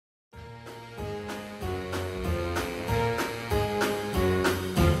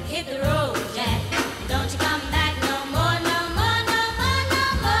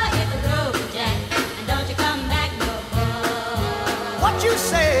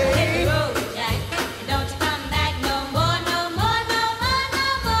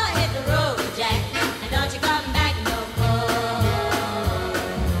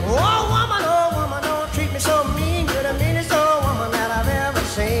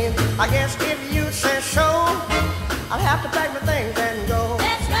I guess if you say so, I'll have to pack my things and go.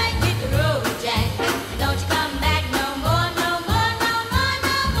 That's right, hit the road, Jack. And don't you come back no more, no more, no more,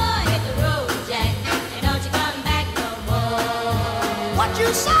 no more. Hit the road, Jack. And don't you come back no more. What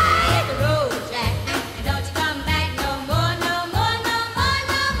you say? Hit the road, Jack. And don't you come back no more, no more, no more,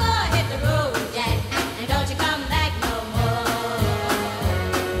 no more. Hit the road, Jack. And don't you come back no more.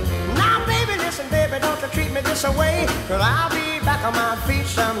 Now, baby, listen, baby, don't you treat me this way, 'cause I'll be back on my feet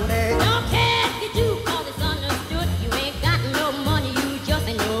someday. Don't care if you do, 'cause it's understood. You ain't got no money, you just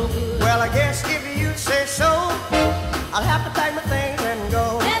ain't no good. Well, I guess if you say so, I'll have to